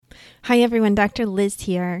Hi everyone, Dr. Liz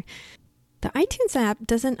here. The iTunes app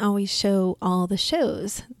doesn't always show all the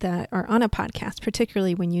shows that are on a podcast,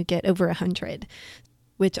 particularly when you get over 100,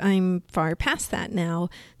 which I'm far past that now.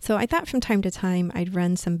 So I thought from time to time I'd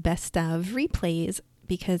run some best of replays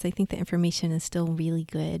because I think the information is still really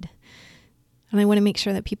good. And I want to make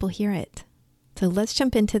sure that people hear it. So let's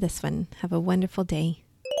jump into this one. Have a wonderful day.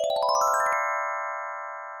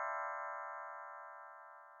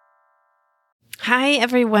 Hi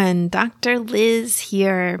everyone, Dr. Liz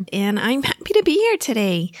here, and I'm happy to be here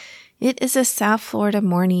today. It is a South Florida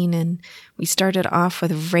morning, and we started off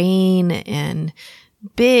with rain and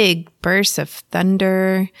big bursts of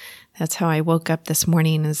thunder. That's how I woke up this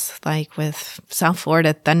morning, is like with South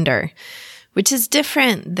Florida thunder, which is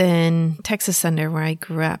different than Texas thunder where I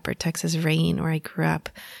grew up, or Texas rain where I grew up.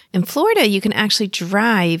 In Florida, you can actually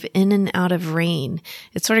drive in and out of rain.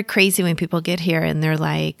 It's sort of crazy when people get here and they're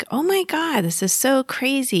like, oh my God, this is so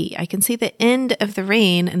crazy. I can see the end of the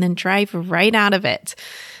rain and then drive right out of it.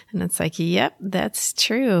 And it's like, yep, that's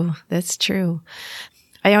true. That's true.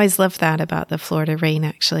 I always love that about the Florida rain,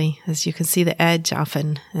 actually, as you can see the edge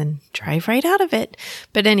often and drive right out of it.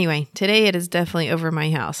 But anyway, today it is definitely over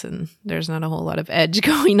my house and there's not a whole lot of edge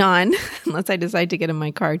going on unless I decide to get in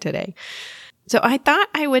my car today. So I thought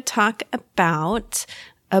I would talk about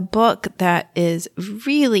a book that is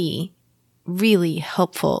really, really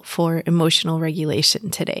helpful for emotional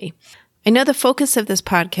regulation today. I know the focus of this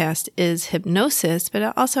podcast is hypnosis, but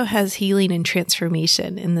it also has healing and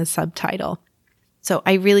transformation in the subtitle. So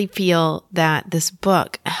I really feel that this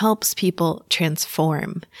book helps people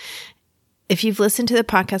transform. If you've listened to the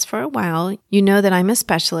podcast for a while, you know that I'm a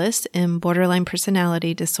specialist in borderline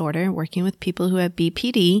personality disorder, working with people who have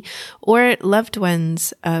BPD or loved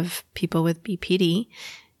ones of people with BPD.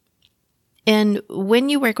 And when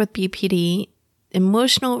you work with BPD,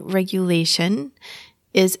 emotional regulation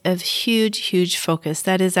is of huge, huge focus.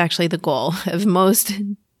 That is actually the goal of most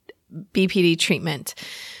BPD treatment,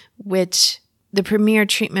 which the premier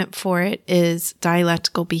treatment for it is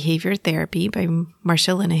dialectical behavior therapy by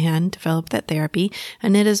Marsha Linehan, developed that therapy.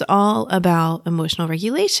 And it is all about emotional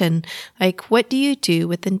regulation. Like, what do you do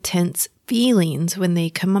with intense feelings when they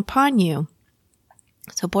come upon you?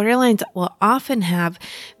 So borderlines will often have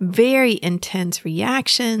very intense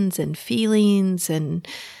reactions and feelings, and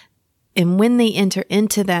when they enter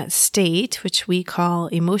into that state, which we call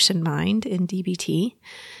emotion mind in DBT,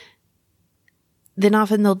 then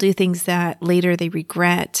often they'll do things that later they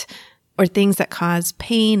regret, or things that cause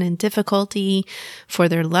pain and difficulty for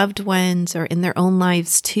their loved ones or in their own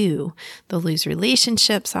lives too. They'll lose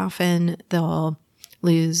relationships often. They'll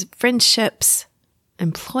lose friendships,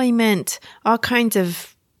 employment, all kinds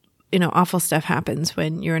of, awful stuff happens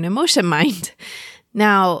when you're in emotion mind.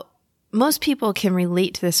 Now, most people can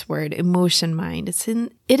relate to this word, emotion mind.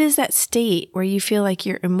 It is that state where you feel like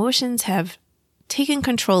your emotions have taken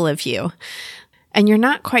control of you, and you're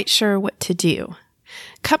not quite sure what to do.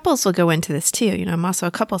 Couples will go into this too. I'm also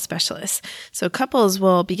a couple specialist. So couples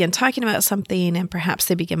will begin talking about something, and perhaps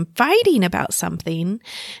they begin fighting about something,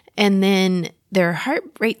 and then their heart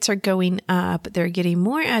rates are going up. They're getting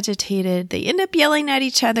more agitated. They end up yelling at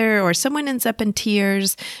each other, or someone ends up in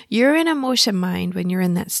tears. You're in emotion mind when you're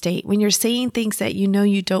in that state, when you're saying things that you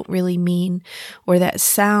don't really mean, or that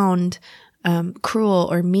sound cruel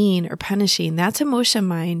or mean or punishing. That's emotion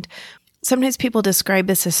mind. Sometimes people describe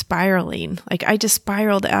this as spiraling. Like, I just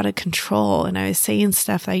spiraled out of control and I was saying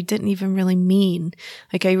stuff I didn't even really mean.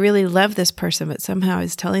 Like, I really love this person, but somehow I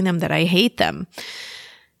was telling them that I hate them.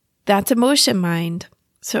 That's emotion mind.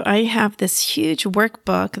 So I have this huge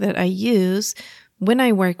workbook that I use when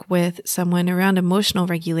I work with someone around emotional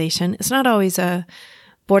regulation. It's not always a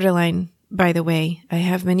borderline, by the way. I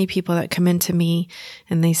have many people that come into me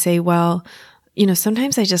and they say, well,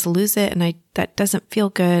 sometimes I just lose it and that doesn't feel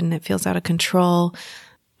good and it feels out of control.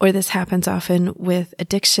 Or this happens often with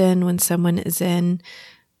addiction when someone is in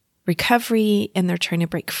recovery and they're trying to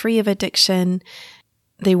break free of addiction.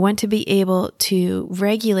 They want to be able to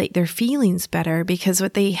regulate their feelings better, because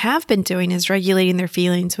what they have been doing is regulating their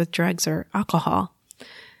feelings with drugs or alcohol.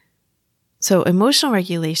 So emotional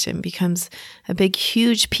regulation becomes a big,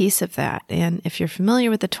 huge piece of that. And if you're familiar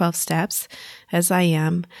with the 12 steps, as I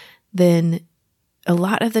am, then a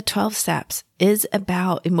lot of the 12 steps is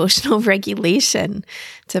about emotional regulation.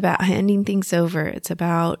 It's about handing things over. It's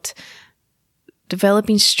about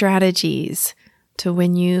developing strategies to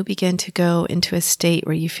when you begin to go into a state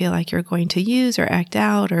where you feel like you're going to use or act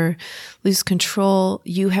out or lose control,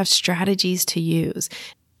 you have strategies to use.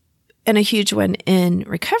 And a huge one in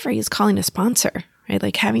recovery is calling a sponsor. right?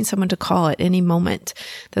 Like having someone to call at any moment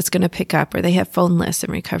that's going to pick up, or they have phone lists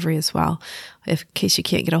in recovery as well. In case you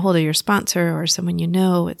can't get a hold of your sponsor or someone you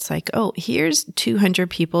know, it's like, oh, here's 200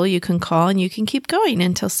 people you can call and you can keep going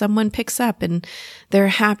until someone picks up and they're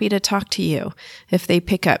happy to talk to you if they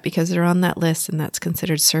pick up because they're on that list and that's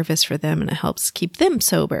considered service for them and it helps keep them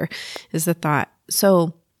sober is the thought.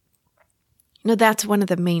 So, that's one of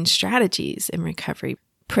the main strategies in recovery.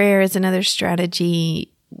 Prayer is another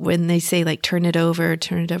strategy. When they say like, turn it over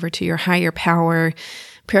to your higher power,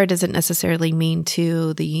 prayer doesn't necessarily mean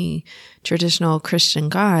to the traditional Christian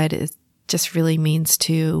God. It just really means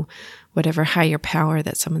to whatever higher power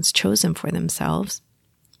that someone's chosen for themselves.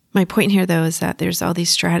 My point here, though, is that there's all these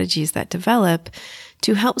strategies that develop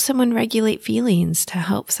to help someone regulate feelings, to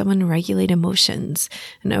help someone regulate emotions.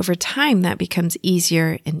 And over time, that becomes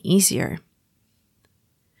easier and easier.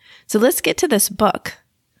 So let's get to this book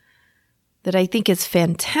that I think is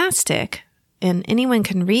fantastic, and anyone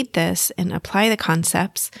can read this and apply the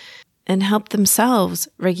concepts and help themselves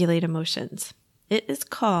regulate emotions. It is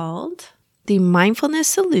called The Mindfulness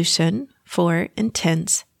Solution for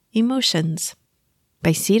Intense Emotions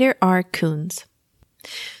by Cedar R. Coons.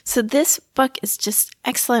 So this book is just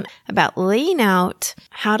excellent about laying out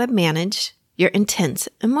how to manage your intense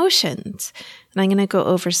emotions. And I'm going to go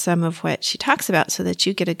over some of what she talks about so that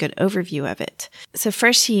you get a good overview of it. So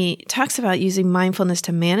first, she talks about using mindfulness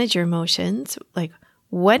to manage your emotions. Like,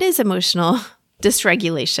 what is emotional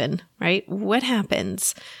dysregulation, right? What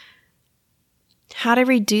happens? How to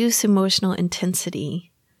reduce emotional intensity.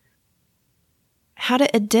 How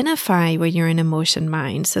to identify when you're in emotion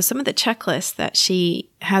mind. So some of the checklists that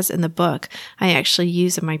she has in the book, I actually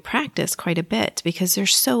use in my practice quite a bit because they're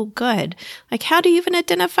so good. Like, how do you even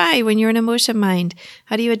identify when you're in emotion mind?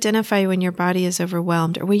 How do you identify when your body is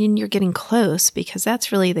overwhelmed or when you're getting close? Because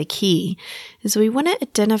that's really the key, is we want to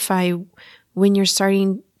identify when you're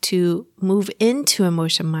starting to move into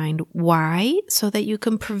emotion mind. Why? So that you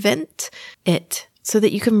can prevent it. So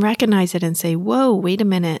that you can recognize it and say, whoa, wait a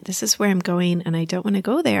minute, this is where I'm going and I don't want to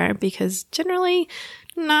go there, because generally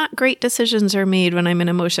not great decisions are made when I'm in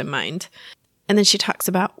emotion mind. And then she talks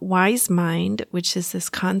about wise mind, which is this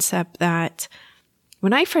concept that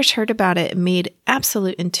when I first heard about it, it made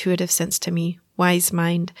absolute intuitive sense to me, wise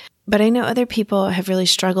mind. But I know other people have really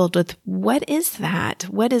struggled with, what is that?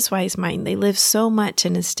 What is wise mind? They live so much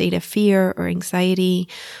in a state of fear or anxiety,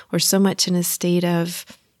 or so much in a state of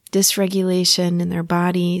dysregulation in their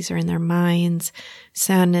bodies or in their minds,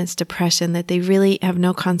 sadness, depression, that they really have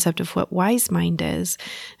no concept of what wise mind is.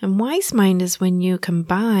 And wise mind is when you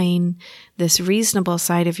combine this reasonable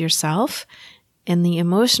side of yourself and the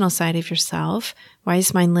emotional side of yourself.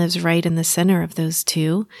 Wise mind lives right in the center of those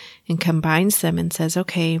two and combines them and says,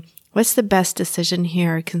 okay, what's the best decision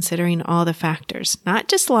here, considering all the factors? Not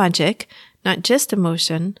just logic, not just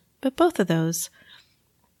emotion, but both of those.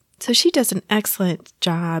 So she does an excellent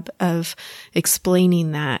job of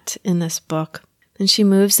explaining that in this book. And she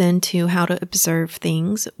moves into how to observe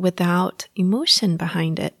things without emotion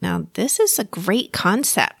behind it. Now, this is a great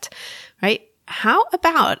concept, right? How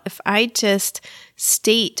about if I just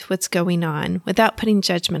state what's going on without putting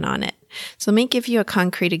judgment on it? So let me give you a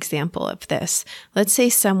concrete example of this. Let's say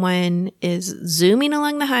someone is zooming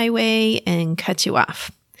along the highway and cuts you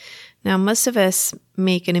off. Now, most of us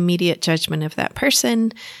make an immediate judgment of that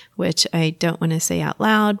person, which I don't want to say out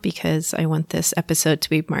loud because I want this episode to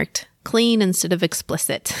be marked clean instead of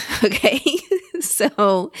explicit. Okay.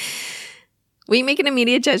 So we make an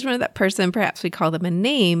immediate judgment of that person. Perhaps we call them a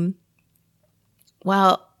name.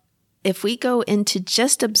 Well, if we go into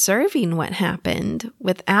just observing what happened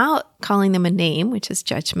without calling them a name, which is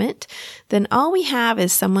judgment, then all we have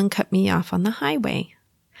is someone cut me off on the highway.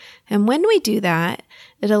 And when we do that,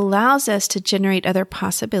 it allows us to generate other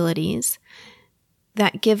possibilities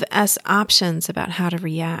that give us options about how to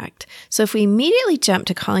react. So if we immediately jump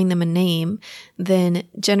to calling them a name, then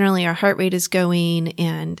generally our heart rate is going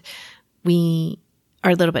and we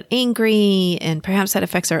are a little bit angry, and perhaps that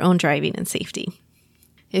affects our own driving and safety.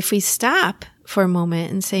 If we stop for a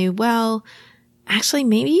moment and say, well, actually,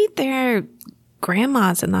 maybe their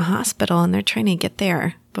grandma's in the hospital and they're trying to get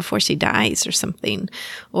there before she dies or something.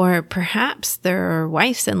 Or perhaps their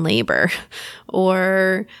wife's in labor.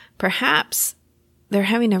 Or perhaps they're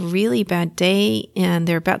having a really bad day and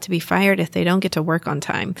they're about to be fired if they don't get to work on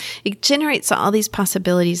time. It generates all these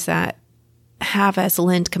possibilities that have us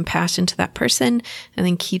lend compassion to that person and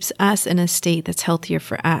then keeps us in a state that's healthier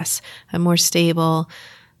for us, a more stable,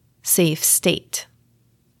 safe state.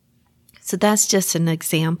 So that's just an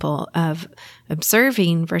example of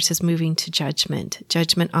observing versus moving to judgment.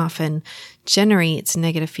 Judgment often generates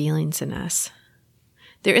negative feelings in us.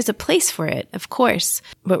 there is a place for it, of course.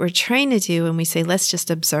 What we're trying to do when we say, let's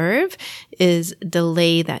just observe, is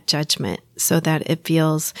delay that judgment so that it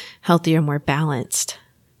feels healthier, more balanced.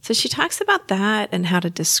 So she talks about that and how to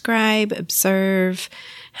describe, observe,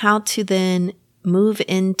 how to then move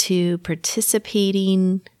into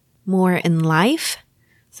participating more in life.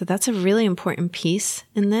 So that's a really important piece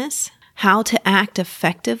in this. How to act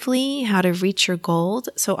effectively, how to reach your goals.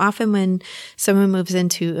 So often when someone moves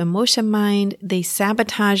into emotion mind, they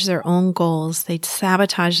sabotage their own goals. They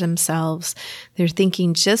sabotage themselves. They're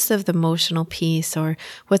thinking just of the emotional piece or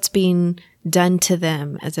what's being done to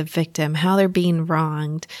them as a victim, how they're being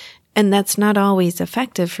wronged. And that's not always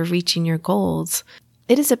effective for reaching your goals.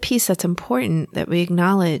 It is a piece that's important that we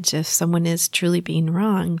acknowledge if someone is truly being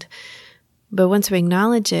wronged. But once we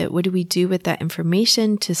acknowledge it, what do we do with that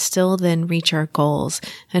information to still then reach our goals?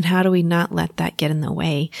 And how do we not let that get in the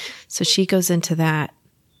way? So she goes into that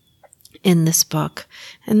in this book.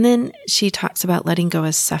 And then she talks about letting go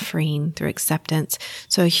of suffering through acceptance.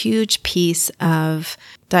 So a huge piece of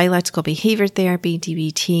dialectical behavior therapy,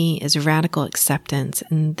 DBT, is radical acceptance.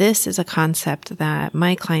 And this is a concept that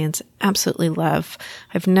my clients absolutely love.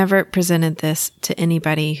 I've never presented this to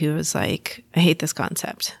anybody who was like, I hate this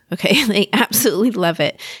concept. Okay. They absolutely love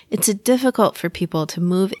it. It's difficult for people to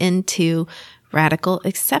move into radical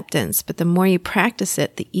acceptance, but the more you practice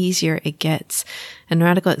it, the easier it gets. And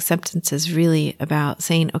radical acceptance is really about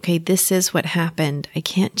saying, okay, this is what happened. I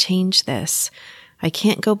can't change this. I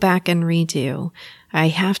can't go back and redo. I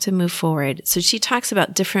have to move forward. So she talks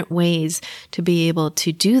about different ways to be able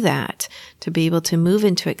to do that, to be able to move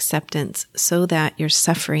into acceptance so that your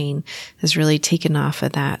suffering is really taken off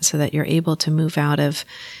of that, so that you're able to move out of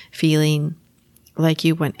feeling like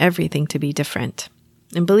you want everything to be different.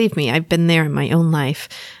 And believe me, I've been there in my own life.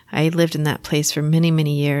 I lived in that place for many,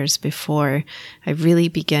 many years before I really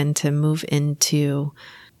began to move into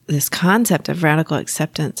this concept of radical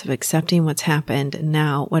acceptance, of accepting what's happened. And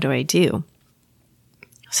now what do I do?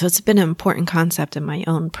 So it's been an important concept in my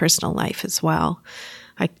own personal life as well.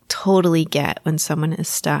 I totally get when someone is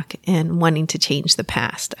stuck in wanting to change the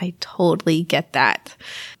past. I totally get that.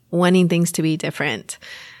 Wanting things to be different.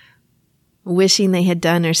 Wishing they had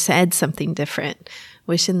done or said something different.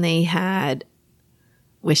 Wishing my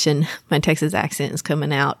Texas accent is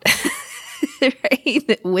coming out,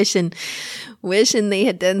 right? Wishing they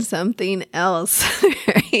had done something else,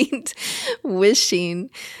 right? Wishing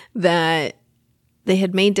that they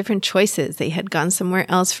had made different choices. They had gone somewhere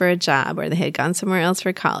else for a job, or they had gone somewhere else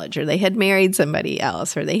for college, or they had married somebody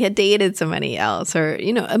else, or they had dated somebody else, or,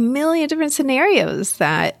 a million different scenarios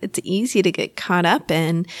that it's easy to get caught up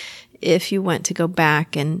in if you want to go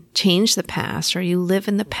back and change the past, or you live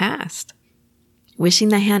in the past. Wishing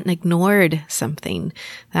they hadn't ignored something,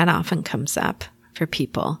 that often comes up for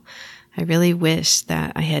people. I really wish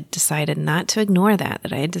that I had decided not to ignore that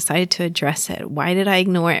I had decided to address it. Why did I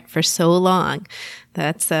ignore it for so long?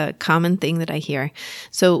 That's a common thing that I hear.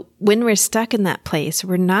 So when we're stuck in that place,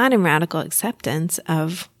 we're not in radical acceptance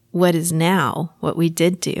of what is now, what we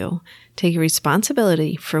did do, take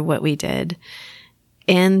responsibility for what we did,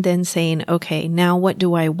 and then saying, okay, now what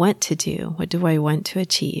do I want to do? What do I want to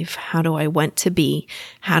achieve? How do I want to be?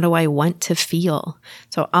 How do I want to feel?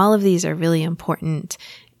 So all of these are really important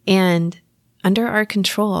and under our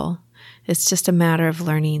control. It's just a matter of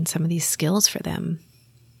learning some of these skills for them.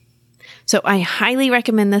 So I highly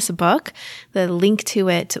recommend this book. The link to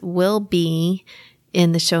it will be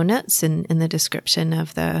in the show notes and in the description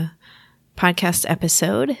of the podcast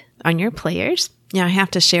episode on your players. Yeah, I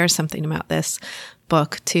have to share something about this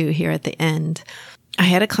book too here at the end. I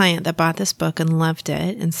had a client that bought this book and loved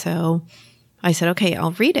it. And so I said, okay,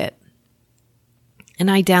 I'll read it. And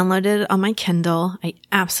I downloaded it on my Kindle. I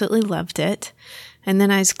absolutely loved it. And then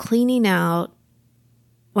I was cleaning out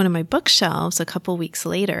one of my bookshelves a couple weeks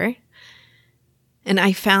later, and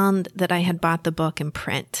I found that I had bought the book in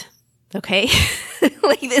print. Okay?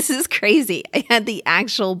 Like, this is crazy. I had the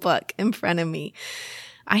actual book in front of me.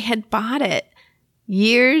 I had bought it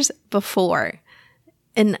years before.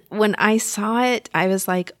 And when I saw it, I was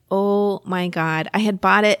like, oh my God, I had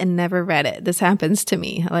bought it and never read it. This happens to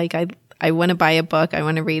me. Like, I want to buy a book, I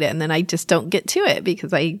want to read it, and then I just don't get to it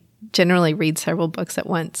because I generally read several books at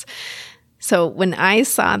once. So when I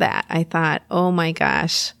saw that, I thought, oh my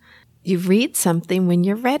gosh, you read something when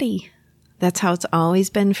you're ready. That's how it's always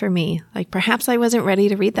been for me. Like, perhaps I wasn't ready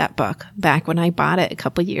to read that book back when I bought it a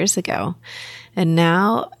couple years ago. And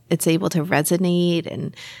now it's able to resonate,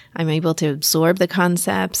 and I'm able to absorb the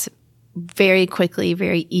concepts very quickly,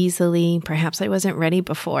 very easily. Perhaps I wasn't ready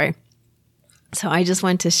before. So I just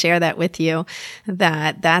want to share that with you,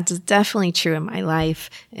 that that's definitely true in my life.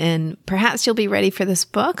 And perhaps you'll be ready for this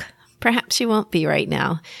book. Perhaps you won't be right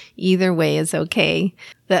now. Either way is okay.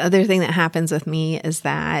 The other thing that happens with me is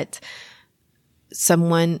that some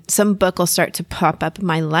book will start to pop up in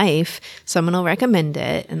my life. Someone will recommend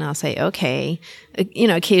it and I'll say, okay.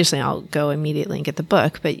 Occasionally I'll go immediately and get the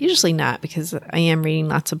book, but usually not, because I am reading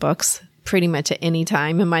lots of books pretty much at any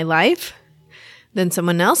time in my life. Then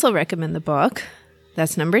someone else will recommend the book.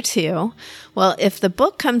 That's number 2. Well, if the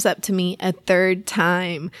book comes up to me a third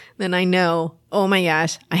time, then I know, oh my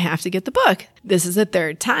gosh, I have to get the book. This is the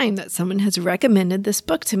third time that someone has recommended this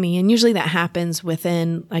book to me. And usually that happens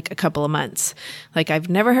within like a couple of months. Like I've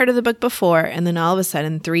never heard of the book before. And then all of a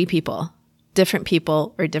sudden 3 people, different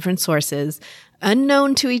people or different sources,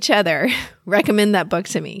 unknown to each other, recommend that book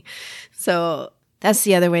to me. So that's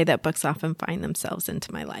the other way that books often find themselves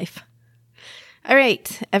into my life. All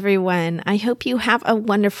right, everyone. I hope you have a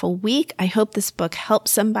wonderful week. I hope this book helps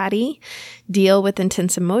somebody deal with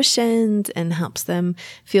intense emotions and helps them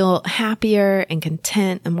feel happier and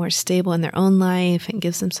content and more stable in their own life, and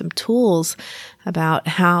gives them some tools about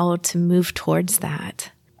how to move towards that.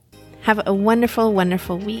 Have a wonderful,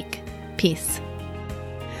 wonderful week. Peace.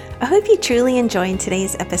 I hope you truly enjoyed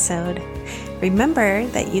today's episode. Remember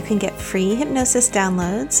that you can get free hypnosis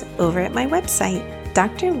downloads over at my website,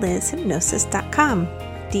 drlizhypnosis.com,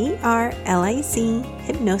 DRLIZ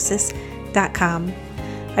hypnosis.com.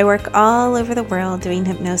 I work all over the world doing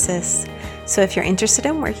hypnosis. So if you're interested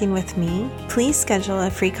in working with me, please schedule a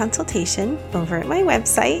free consultation over at my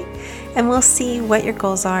website, and we'll see what your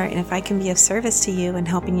goals are and if I can be of service to you in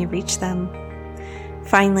helping you reach them.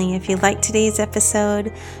 Finally, if you liked today's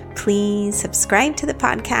episode, please subscribe to the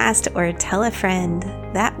podcast or tell a friend.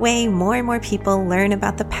 That way, more and more people learn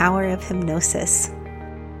about the power of hypnosis.